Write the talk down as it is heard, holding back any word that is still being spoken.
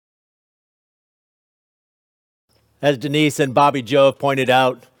As Denise and Bobby Joe have pointed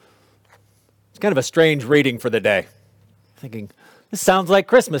out, it's kind of a strange reading for the day. Thinking, this sounds like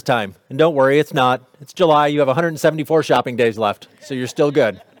Christmas time. And don't worry, it's not. It's July. You have 174 shopping days left, so you're still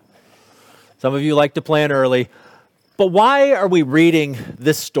good. Some of you like to plan early. But why are we reading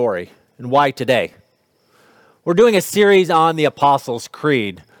this story, and why today? We're doing a series on the Apostles'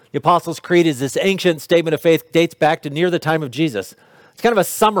 Creed. The Apostles' Creed is this ancient statement of faith, dates back to near the time of Jesus. It's kind of a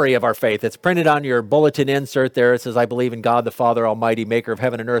summary of our faith. It's printed on your bulletin insert there. It says, I believe in God the Father Almighty, maker of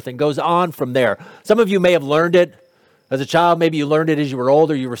heaven and earth, and goes on from there. Some of you may have learned it as a child. Maybe you learned it as you were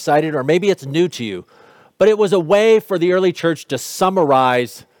older, you recited it, or maybe it's new to you. But it was a way for the early church to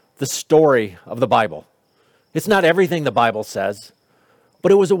summarize the story of the Bible. It's not everything the Bible says,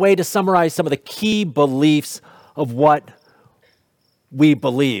 but it was a way to summarize some of the key beliefs of what we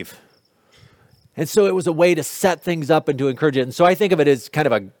believe. And so it was a way to set things up and to encourage it. And so I think of it as kind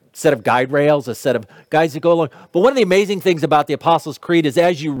of a set of guide rails, a set of guides that go along. But one of the amazing things about the Apostles' Creed is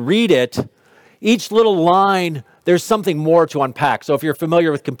as you read it, each little line, there's something more to unpack. So if you're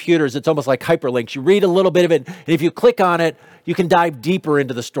familiar with computers, it's almost like hyperlinks. You read a little bit of it, and if you click on it, you can dive deeper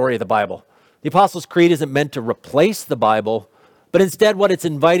into the story of the Bible. The Apostles' Creed isn't meant to replace the Bible, but instead what it's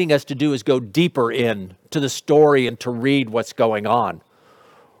inviting us to do is go deeper in to the story and to read what's going on.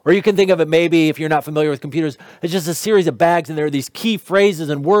 Or you can think of it maybe, if you're not familiar with computers, it's just a series of bags and there are these key phrases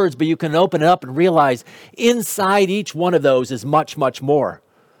and words, but you can open it up and realize inside each one of those is much, much more.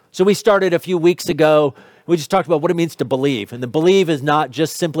 So we started a few weeks ago, we just talked about what it means to believe. And the believe is not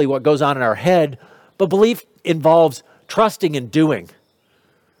just simply what goes on in our head, but belief involves trusting and doing.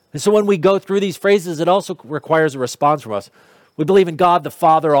 And so when we go through these phrases, it also requires a response from us. We believe in God the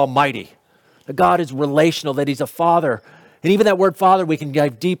Father Almighty, that God is relational, that He's a Father. And even that word Father, we can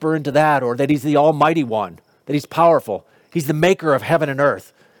dive deeper into that, or that He's the Almighty One, that He's powerful. He's the maker of heaven and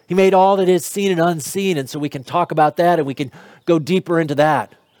earth. He made all that is seen and unseen, and so we can talk about that and we can go deeper into that.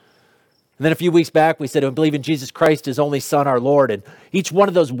 And then a few weeks back, we said, we believe in Jesus Christ, His only Son, our Lord. And each one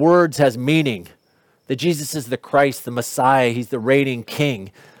of those words has meaning, that Jesus is the Christ, the Messiah. He's the reigning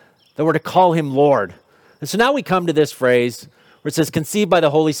King, that we're to call Him Lord. And so now we come to this phrase where it says, conceived by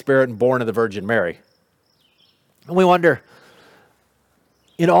the Holy Spirit and born of the Virgin Mary. And we wonder,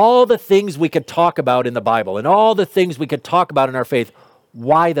 in all the things we could talk about in the Bible, in all the things we could talk about in our faith,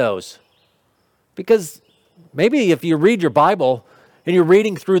 why those? Because maybe if you read your Bible and you're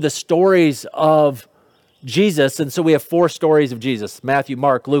reading through the stories of Jesus, and so we have 4 stories of Jesus, Matthew,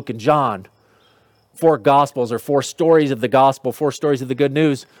 Mark, Luke, and John, 4 Gospels or 4 stories of the Gospel, 4 stories of the good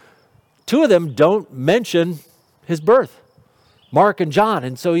news. 2 of them don't mention His birth, Mark and John.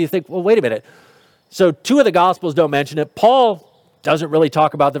 And so you think, well, wait a minute. So 2 of the Gospels don't mention it. Paul doesn't really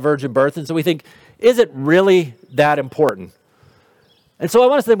talk about the virgin birth. And so we think, is it really that important? And so I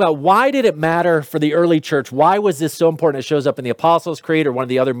want us to think about, why did it matter for the early church? Why was this so important? It shows up in the Apostles' Creed or one of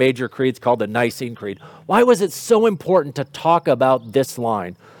the other major creeds called the Nicene Creed. Why was it so important to talk about this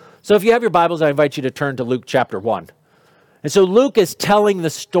line? So if you have your Bibles, I invite you to turn to Luke chapter 1. And so Luke is telling the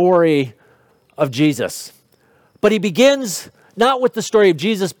story of Jesus. But he begins not with the story of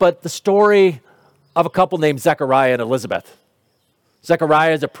Jesus, but the story of a couple named Zechariah and Elizabeth.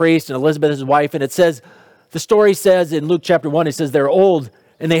 Zechariah is a priest and Elizabeth is his wife. And it says, the story says in Luke chapter 1, it says they're old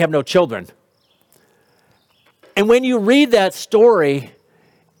and they have no children. And when you read that story,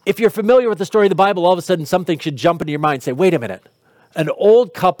 if you're familiar with the story of the Bible, all of a sudden something should jump into your mind and say, wait a minute, an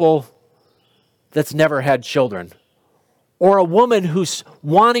old couple that's never had children, or a woman who's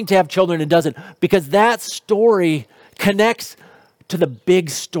wanting to have children and doesn't, because that story connects to the big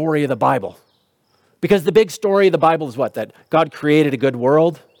story of the Bible. Because the big story of the Bible is what? That God created a good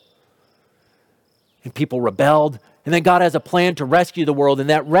world and people rebelled. And then God has a plan to rescue the world. And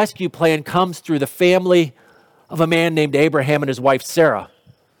that rescue plan comes through the family of a man named Abraham and his wife Sarah.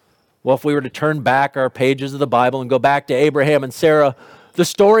 Well, if we were to turn back our pages of the Bible and go back to Abraham and Sarah, the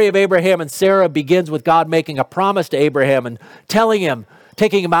story of Abraham and Sarah begins with God making a promise to Abraham and telling him,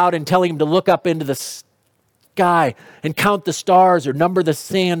 taking him out and telling him to look up into the sky and count the stars or number the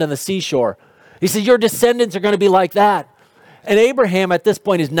sand on the seashore. He says, your descendants are going to be like that. And Abraham at this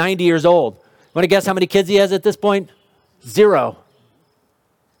point is 90 years old. Want to guess how many kids he has at this point? 0.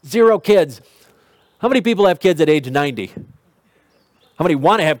 0 kids. How many people have kids at age 90? How many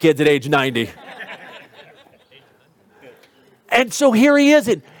want to have kids at age 90? And so here he is,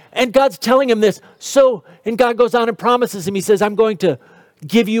 and God's telling him this. And God goes on and promises him, he says, I'm going to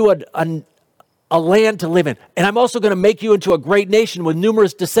give you a land to live in. And I'm also going to make you into a great nation with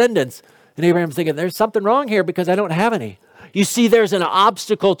numerous descendants. And Abraham's thinking, there's something wrong here because I don't have any. You see, there's an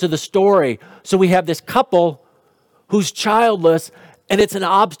obstacle to the story. So we have this couple who's childless, and it's an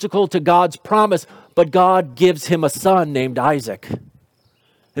obstacle to God's promise. but God gives him a son named Isaac.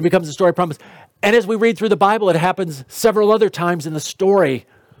 It becomes a story of promise. And as we read through the Bible, it happens several other times in the story.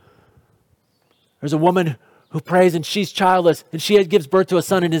 There's a woman who prays and she's childless and she gives birth to a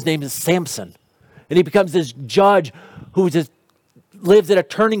son and his name is Samson. And he becomes this judge who lives at a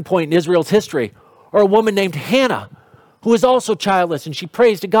turning point in Israel's history. Or a woman named Hannah who is also childless and she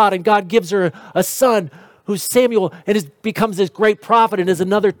prays to God and God gives her a son who's Samuel and becomes this great prophet and is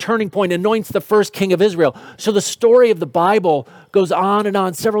another turning point, anoints the first king of Israel. So the story of the Bible goes on and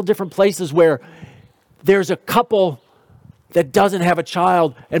on, several different places where there's a couple that doesn't have a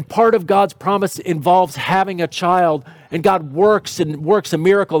child, and part of God's promise involves having a child, and God works a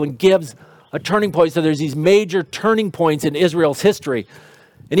miracle and gives a turning point. So there's these major turning points in Israel's history.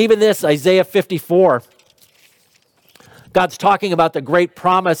 And even this, Isaiah 54, God's talking about the great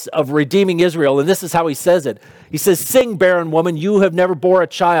promise of redeeming Israel, and this is how he says it. He says, "Sing, barren woman, you have never bore a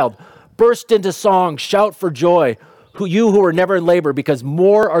child. Burst into song, shout for joy, you who are never in labor, because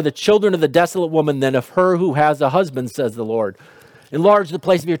more are the children of the desolate woman than of her who has a husband, says the Lord. Enlarge the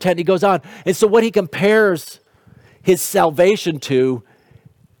place of your tent." He goes on. And so what he compares his salvation to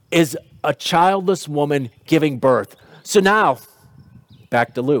is a childless woman giving birth. So now,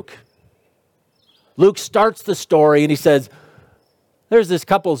 back to Luke. Luke starts the story and he says, there's this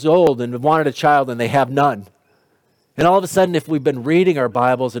couple's old and wanted a child and they have none. And all of a sudden, if we've been reading our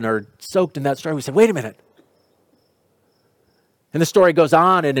Bibles and are soaked in that story, we say, wait a minute. And the story goes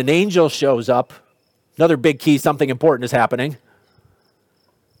on and an angel shows up. Another big key, something important is happening.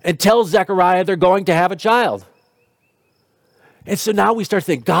 And tells Zechariah they're going to have a child. And so now we start to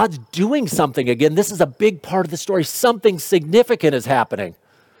think, God's doing something again. This is a big part of the story. Something significant is happening.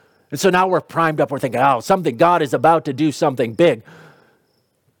 And so now we're primed up. We're thinking, God is about to do something big.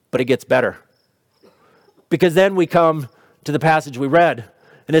 But it gets better. Because then we come to the passage we read.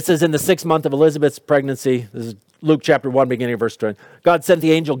 And it says, in the 6th month of Elizabeth's pregnancy, this is Luke chapter 1, beginning of verse 20, God sent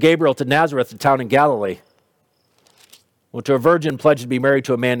the angel Gabriel to Nazareth, a town in Galilee, to a virgin pledged to be married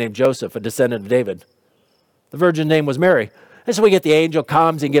to a man named Joseph, a descendant of David. The virgin's name was Mary. And so we get the angel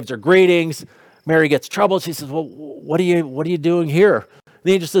comes and gives her greetings. Mary gets troubled. She says, well, what are you doing here?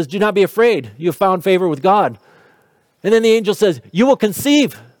 The angel says, do not be afraid. You have found favor with God. And then the angel says, you will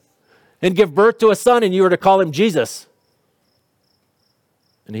conceive and give birth to a son, and you are to call him Jesus.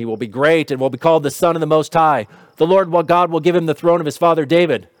 And he will be great and will be called the Son of the Most High. The Lord God will give him the throne of his father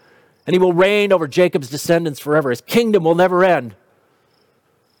David, and he will reign over Jacob's descendants forever. His kingdom will never end.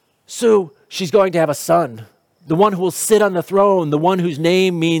 So she's going to have a son, the one who will sit on the throne, the one whose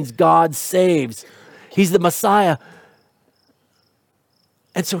name means God saves. He's the Messiah.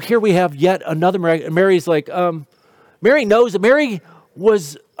 And so here we have yet another Mary. Mary's like, Mary knows that Mary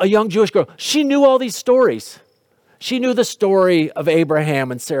was a young Jewish girl. She knew all these stories. She knew the story of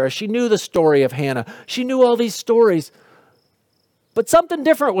Abraham and Sarah. She knew the story of Hannah. She knew all these stories. But something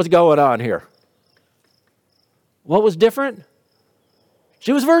different was going on here. What was different?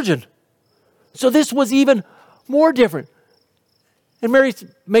 She was virgin. So this was even more different. And Mary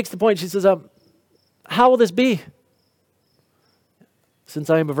makes the point. She says, how will this be?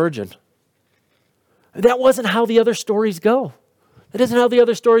 Since I am a virgin. That wasn't how the other stories go. That isn't how the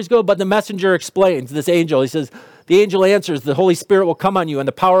other stories go, but the messenger explains, this angel, he says, the angel answers, the Holy Spirit will come on you and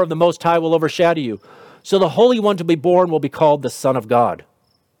the power of the Most High will overshadow you. So the Holy One to be born will be called the Son of God.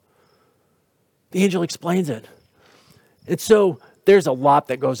 The angel explains it. And so there's a lot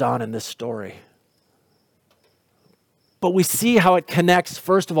that goes on in this story. But we see how it connects,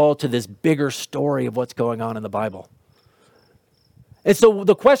 first of all, to this bigger story of what's going on in the Bible. And so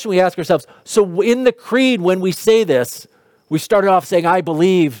the question we ask ourselves, so in the creed, when we say this, we started off saying, I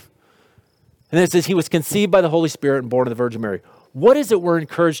believe. And then it says he was conceived by the Holy Spirit and born of the Virgin Mary. What is it we're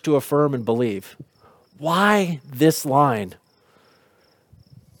encouraged to affirm and believe? Why this line?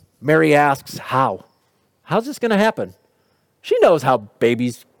 Mary asks, how? How's this going to happen? She knows how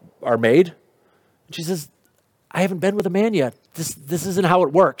babies are made. She says, I haven't been with a man yet. This isn't how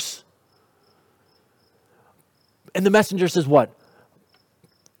it works. And the messenger says what?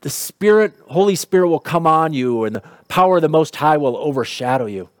 The Spirit, Holy Spirit will come on you and the power of the Most High will overshadow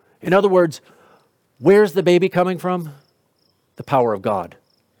you. In other words, where's the baby coming from? The power of God.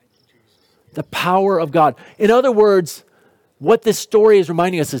 The power of God. In other words, what this story is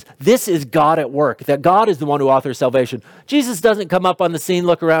reminding us is this is God at work, that God is the one who authors salvation. Jesus doesn't come up on the scene,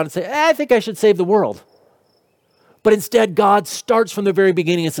 look around and say, I think I should save the world. But instead, God starts from the very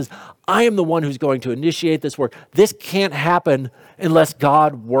beginning and says, I am the one who's going to initiate this work. This can't happen unless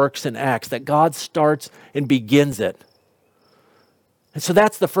God works and acts, that God starts and begins it. And so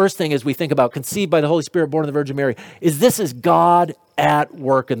that's the first thing as we think about conceived by the Holy Spirit, born of the Virgin Mary, is this is God at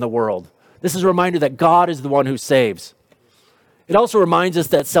work in the world. This is a reminder that God is the one who saves. It also reminds us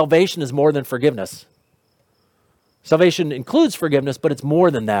that salvation is more than forgiveness. Salvation includes forgiveness, but it's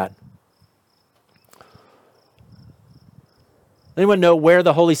more than that. Anyone know where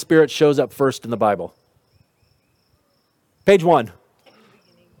the Holy Spirit shows up first in the Bible? Page 1.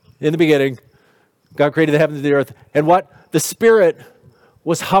 In the beginning, God created the heavens and the earth. And what? The Spirit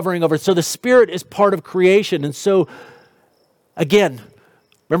was hovering over. So the Spirit is part of creation. And so, again,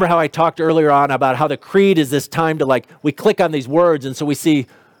 remember how I talked earlier on about how the creed is this time to we click on these words, and so we see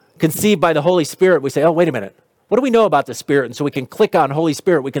conceived by the Holy Spirit. We say, oh, wait a minute. What do we know about the Spirit? And so we can click on Holy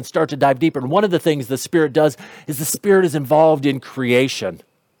Spirit. We can start to dive deeper. And one of the things the Spirit does is the Spirit is involved in creation,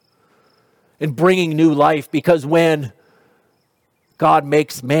 in bringing new life, because when God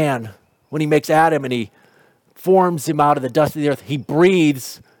makes man, when he makes Adam and he forms him out of the dust of the earth, he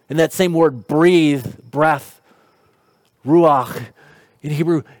breathes, and that same word breathe, breath, ruach, in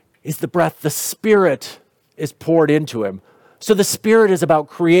Hebrew is the breath. The Spirit is poured into him. So the Spirit is about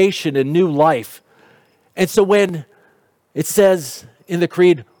creation and new life. And so when it says in the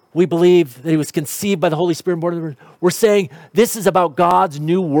creed, we believe that he was conceived by the Holy Spirit and born of the Virgin, we're saying this is about God's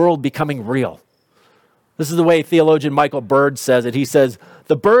new world becoming real. This is the way theologian Michael Bird says it. He says,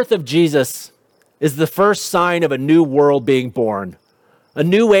 the birth of Jesus is the first sign of a new world being born, a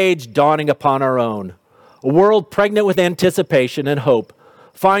new age dawning upon our own. A world pregnant with anticipation and hope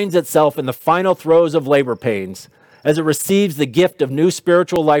finds itself in the final throes of labor pains as it receives the gift of new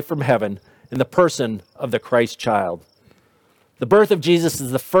spiritual life from heaven in the person of the Christ child. The birth of Jesus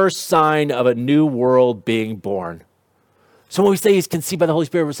is the first sign of a new world being born. So when we say he's conceived by the Holy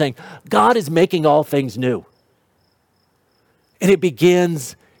Spirit, we're saying God is making all things new. And it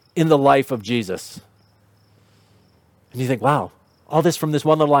begins in the life of Jesus. And you think, wow, all this from this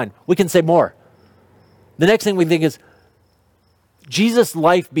one little line. We can say more. The next thing we think is Jesus'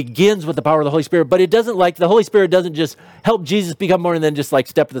 life begins with the power of the Holy Spirit, but it doesn't the Holy Spirit doesn't just help Jesus become more and then just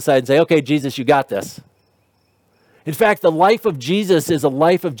step to the side and say, okay, Jesus, you got this. In fact, the life of Jesus is a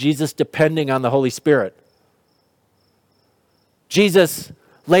life of Jesus depending on the Holy Spirit. Jesus,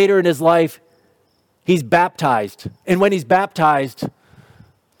 later in his life, he's baptized. And when he's baptized,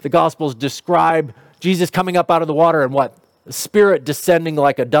 the Gospels describe Jesus coming up out of the water and what? The Spirit descending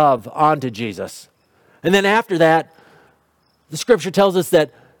like a dove onto Jesus. And then after that, the scripture tells us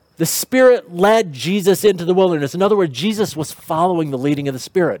that the Spirit led Jesus into the wilderness. In other words, Jesus was following the leading of the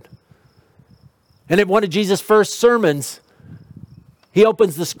Spirit. And in one of Jesus' first sermons, he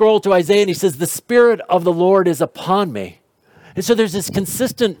opens the scroll to Isaiah and he says, the Spirit of the Lord is upon me. And so there's this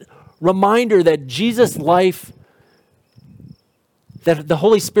consistent reminder that Jesus' life, that the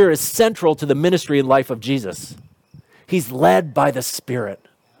Holy Spirit is central to the ministry and life of Jesus. He's led by the Spirit.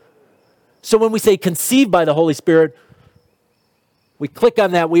 So when we say conceived by the Holy Spirit, we click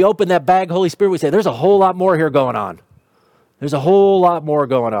on that, we open that bag, Holy Spirit, we say, there's a whole lot more here going on. There's a whole lot more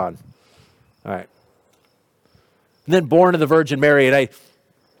going on. All right. And then born of the Virgin Mary, and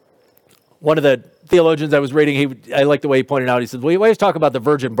one of the theologians I was reading, I like the way he pointed out, he said, we always talk about the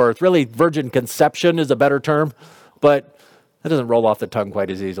virgin birth. Really, virgin conception is a better term, but that doesn't roll off the tongue quite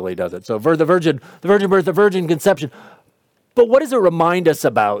as easily, does it? So the virgin birth, the virgin conception. But what does it remind us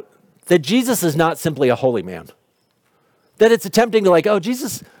about? That Jesus is not simply a holy man. That it's attempting to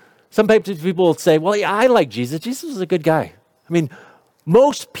Jesus, some people will say, well, yeah, I like Jesus. Jesus was a good guy. I mean,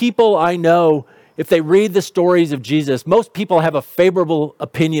 most people I know, if they read the stories of Jesus, most people have a favorable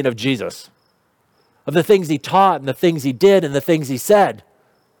opinion of Jesus, of the things he taught and the things he did and the things he said.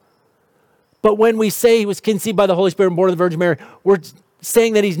 But when we say he was conceived by the Holy Spirit and born of the Virgin Mary, we're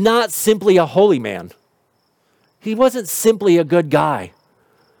saying that he's not simply a holy man. He wasn't simply a good guy.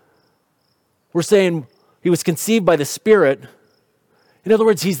 We're saying he was conceived by the Spirit. In other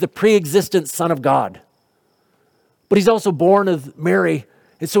words, he's the pre-existent Son of God. But he's also born of Mary,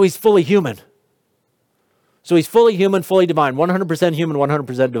 and so he's fully human. So he's fully human, fully divine, 100% human,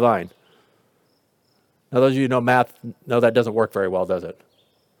 100% divine. Now, those of you who know math know that doesn't work very well, does it?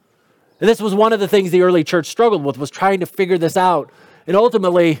 And this was one of the things the early church struggled with, was trying to figure this out. And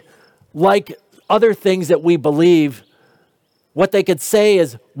ultimately, like other things that we believe, what they could say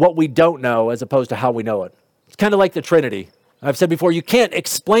is what we don't know as opposed to how we know it. It's kind of like the Trinity. I've said before, you can't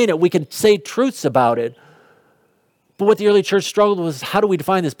explain it. We can say truths about it. But what the early church struggled with was, how do we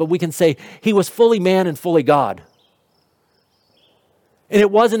define this? But we can say he was fully man and fully God. And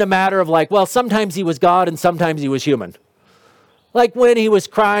it wasn't a matter of sometimes he was God and sometimes he was human. Like when he was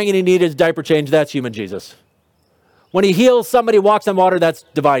crying and he needed his diaper change, that's human Jesus. When he heals somebody, walks on water, that's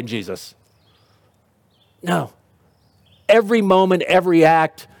divine Jesus. No. Every moment, every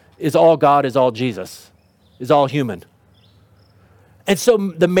act is all God, is all Jesus, is all human. And so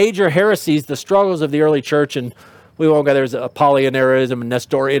the major heresies, the struggles of the early church, and we won't go, there's Apollinarianism and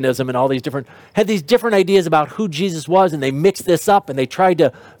Nestorianism and all these had these different ideas about who Jesus was, and they mixed this up and they tried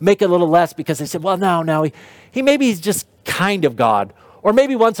to make it a little less because they said, well, no, he maybe he's just kind of God. Or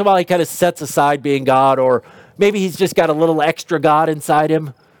maybe once in a while he kind of sets aside being God, or maybe he's just got a little extra God inside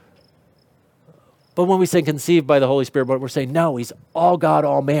him. But when we say conceived by the Holy Spirit, we're saying, no, he's all God,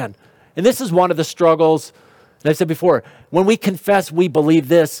 all man. And this is one of the struggles, and I've said before, when we confess we believe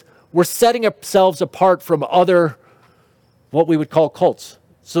this, we're setting ourselves apart from other, what we would call cults.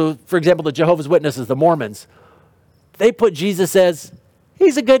 So, for example, the Jehovah's Witnesses, the Mormons, they put Jesus as,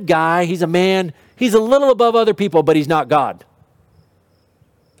 he's a good guy, he's a man, he's a little above other people, but he's not God.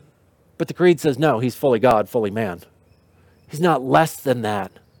 But the Creed says, no, he's fully God, fully man. He's not less than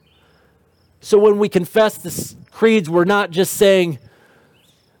that. So when we confess the creeds, we're not just saying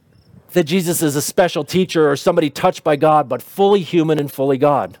that Jesus is a special teacher or somebody touched by God, but fully human and fully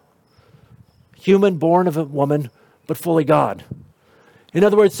God. Human, born of a woman, but fully God. In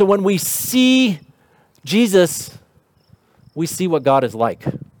other words, so when we see Jesus, we see what God is like.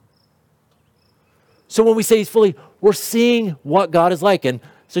 So when we say he's fully, we're seeing what God is like. And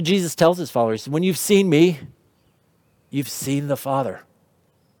so Jesus tells his followers, when you've seen me, you've seen the Father.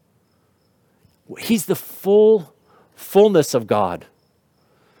 He's the fullness of God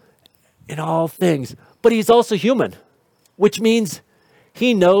in all things. But he's also human, which means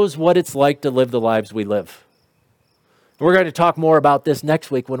he knows what it's like to live the lives we live. We're going to talk more about this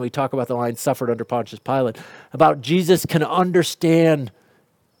next week when we talk about the line suffered under Pontius Pilate, about Jesus can understand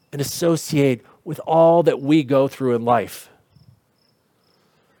and associate with all that we go through in life.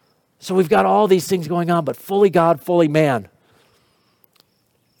 So we've got all these things going on, but fully God, fully man.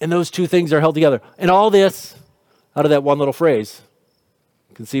 And those two things are held together. And all this out of that one little phrase,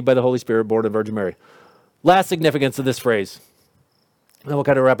 conceived by the Holy Spirit, born of Virgin Mary. Last significance of this phrase, and then we'll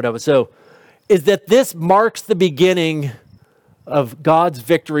kind of wrap it up. So, is that this marks the beginning of God's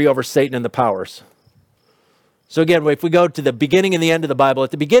victory over Satan and the powers. So again, if we go to the beginning and the end of the Bible,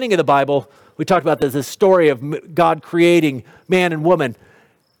 at the beginning of the Bible, we talked about this story of God creating man and woman.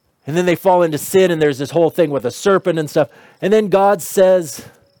 And then they fall into sin, and there's this whole thing with a serpent and stuff. And then God says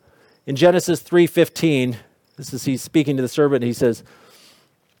in Genesis 3:15, he's speaking to the serpent, and he says,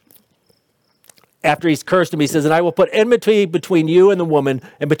 after he's cursed him, he says, and I will put enmity between you and the woman,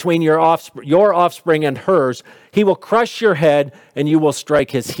 and between your offspring and hers. He will crush your head, and you will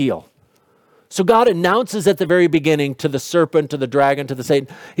strike his heel. So God announces at the very beginning to the serpent, to the dragon, to the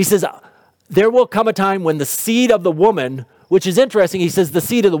Satan, he says, there will come a time when the seed of the woman, which is interesting, he says the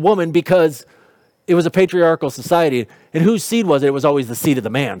seed of the woman because it was a patriarchal society. And whose seed was it? It was always the seed of the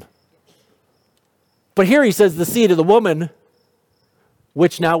man. But here he says the seed of the woman,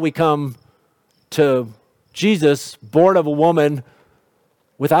 which now we come to Jesus, born of a woman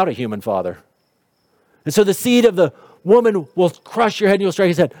without a human father. And so the seed of the woman will crush your head and you'll strike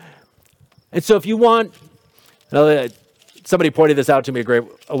his head. And so if you want, somebody pointed this out to me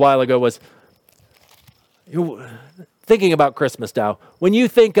a while ago, was thinking about Christmas now. When you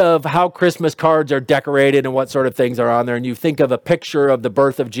think of how Christmas cards are decorated and what sort of things are on there, and you think of a picture of the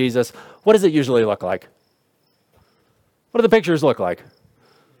birth of Jesus, what does it usually look like? What do the pictures look like?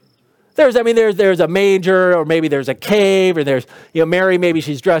 There's a manger, or maybe there's a cave, or there's, Mary, maybe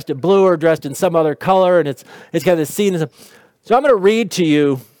she's dressed in blue or dressed in some other color, and it's got this scene. So I'm going to read to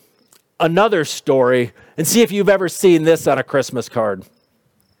you another story and see if you've ever seen this on a Christmas card.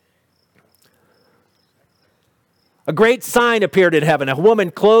 A great sign appeared in heaven, a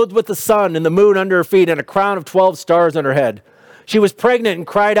woman clothed with the sun and the moon under her feet and a crown of 12 stars on her head. She was pregnant and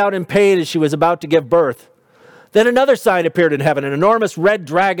cried out in pain as she was about to give birth. Then another sign appeared in heaven, an enormous red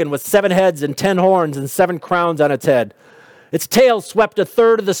dragon with 7 heads and 10 horns and 7 crowns on its head. Its tail swept a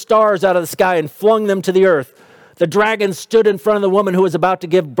third of the stars out of the sky and flung them to the earth. The dragon stood in front of the woman who was about to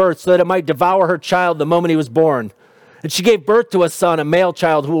give birth so that it might devour her child the moment he was born. And she gave birth to a son, a male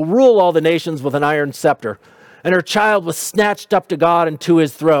child, who will rule all the nations with an iron scepter. And her child was snatched up to God and to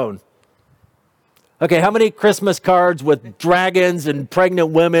his throne. Okay, how many Christmas cards with dragons and pregnant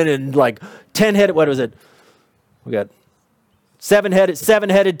women and 10-headed, what was it? We got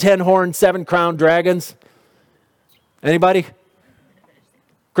 7-headed, 10-horned, 7-crowned dragons. Anybody?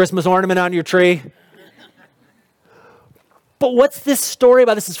 Christmas ornament on your tree? But what's this story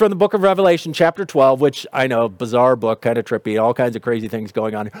about? This is from the book of Revelation, chapter 12, which I know, bizarre book, kind of trippy, all kinds of crazy things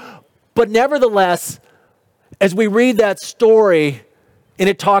going on. But nevertheless, as we read that story, and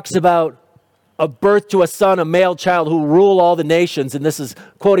it talks about a birth to a son, a male child who will rule all the nations, and this is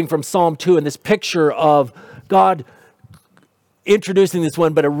quoting from Psalm 2, and this picture of God introducing this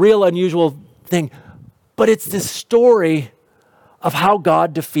one, but a real unusual thing. But it's this story of how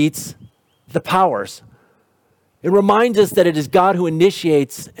God defeats the powers. It reminds us that it is God who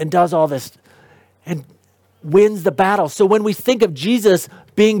initiates and does all this and wins the battle. So when we think of Jesus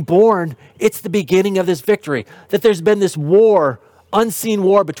being born, it's the beginning of this victory. That there's been this war, unseen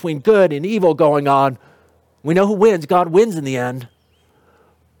war between good and evil going on. We know who wins. God wins in the end.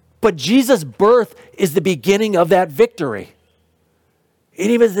 But Jesus' birth is the beginning of that victory. And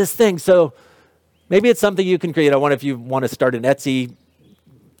even this thing. So maybe it's something you can create. I wonder if you want to start an Etsy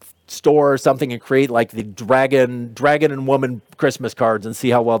store or something and create like the dragon and woman Christmas cards and see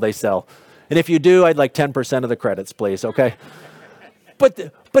how well they sell. And if you do, I'd like 10% of the credits, please, okay?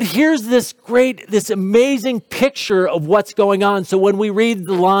 But here's this amazing picture of what's going on. So when we read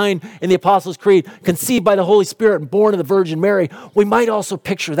the line in the Apostles' Creed, conceived by the Holy Spirit and born of the Virgin Mary, we might also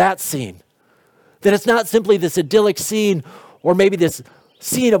picture that scene. That it's not simply this idyllic scene or maybe this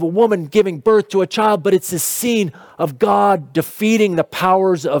scene of a woman giving birth to a child, but it's this scene of God defeating the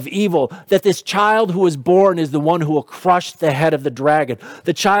powers of evil. That this child who is born is the one who will crush the head of the dragon.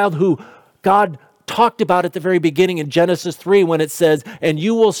 The child who God talked about at the very beginning in Genesis 3 when it says, and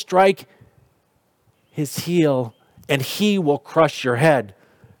you will strike his heel and he will crush your head.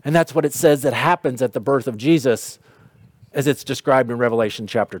 And that's what it says that happens at the birth of Jesus as it's described in Revelation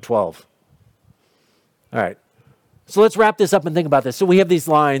chapter 12. All right. So let's wrap this up and think about this. So we have these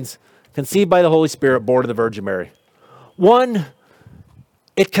lines, conceived by the Holy Spirit, born of the Virgin Mary. One,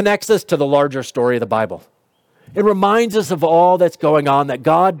 it connects us to the larger story of the Bible. It reminds us of all that's going on, that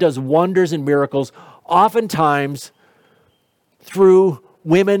God does wonders and miracles, oftentimes through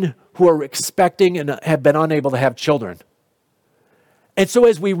women who are expecting and have been unable to have children. And so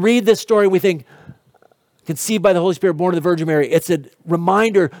as we read this story, we think, conceived by the Holy Spirit, born of the Virgin Mary, it's a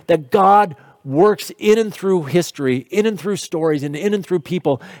reminder that God works in and through history, in and through stories, and in and through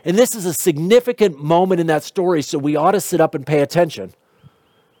people. And this is a significant moment in that story, so we ought to sit up and pay attention.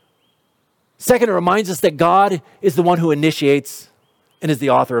 Second, it reminds us that God is the one who initiates and is the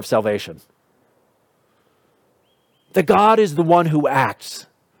author of salvation. That God is the one who acts.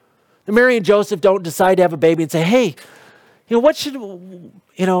 And Mary and Joseph don't decide to have a baby and say, hey, what should,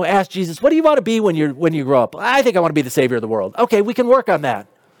 ask Jesus, what do you want to be when you grow up? I think I want to be the Savior of the world. Okay, we can work on that.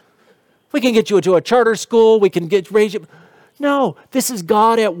 We can get you into a charter school. We can raise you. No, this is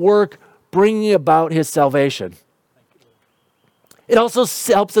God at work bringing about his salvation. It also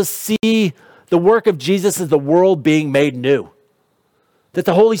helps us see the work of Jesus as the world being made new. That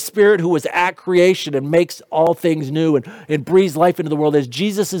the Holy Spirit who was at creation and makes all things new and breathes life into the world, as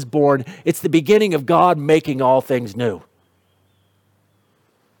Jesus is born, it's the beginning of God making all things new.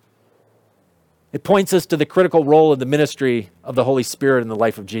 It points us to the critical role of the ministry of the Holy Spirit in the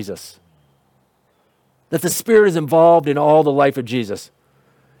life of Jesus. That the Spirit is involved in all the life of Jesus.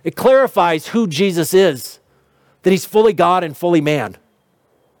 It clarifies who Jesus is, that he's fully God and fully man.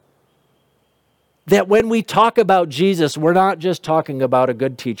 That when we talk about Jesus, we're not just talking about a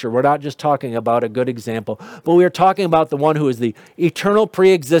good teacher. We're not just talking about a good example, but we are talking about the one who is the eternal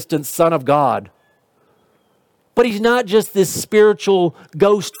pre-existent Son of God. But he's not just this spiritual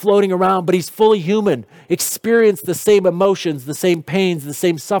ghost floating around, but he's fully human, experienced the same emotions, the same pains, the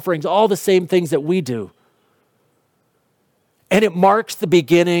same sufferings, all the same things that we do. And it marks the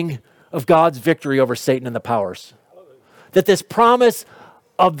beginning of God's victory over Satan and the powers. That this promise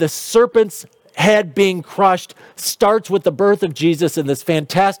of the serpent's head being crushed starts with the birth of Jesus and this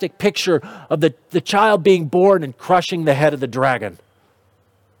fantastic picture of the child being born and crushing the head of the dragon.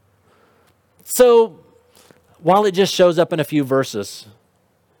 So, while it just shows up in a few verses,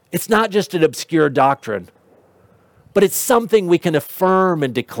 it's not just an obscure doctrine, but it's something we can affirm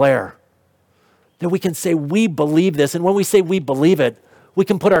and declare. That we can say, we believe this. And when we say we believe it, we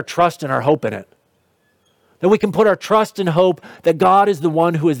can put our trust and our hope in it. That we can put our trust and hope that God is the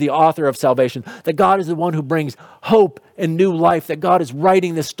one who is the author of salvation. That God is the one who brings hope and new life. That God is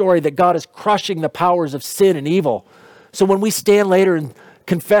writing this story. That God is crushing the powers of sin and evil. So when we stand later and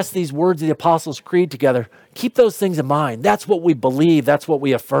confess these words of the Apostles' Creed together, keep those things in mind. That's what we believe. That's what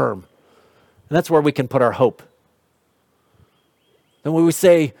we affirm. And that's where we can put our hope. And when we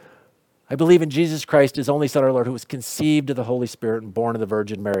say, I believe in Jesus Christ, his only Son, our Lord, who was conceived of the Holy Spirit and born of the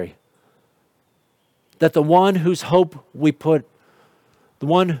Virgin Mary. That the one whose hope we put, the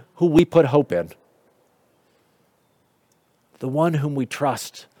one who we put hope in, the one whom we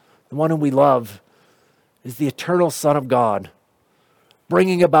trust, the one whom we love, is the eternal Son of God,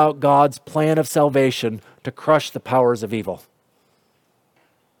 bringing about God's plan of salvation to crush the powers of evil.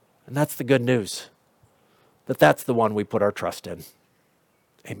 And that's the good news, that that's the one we put our trust in.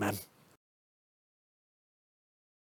 Amen.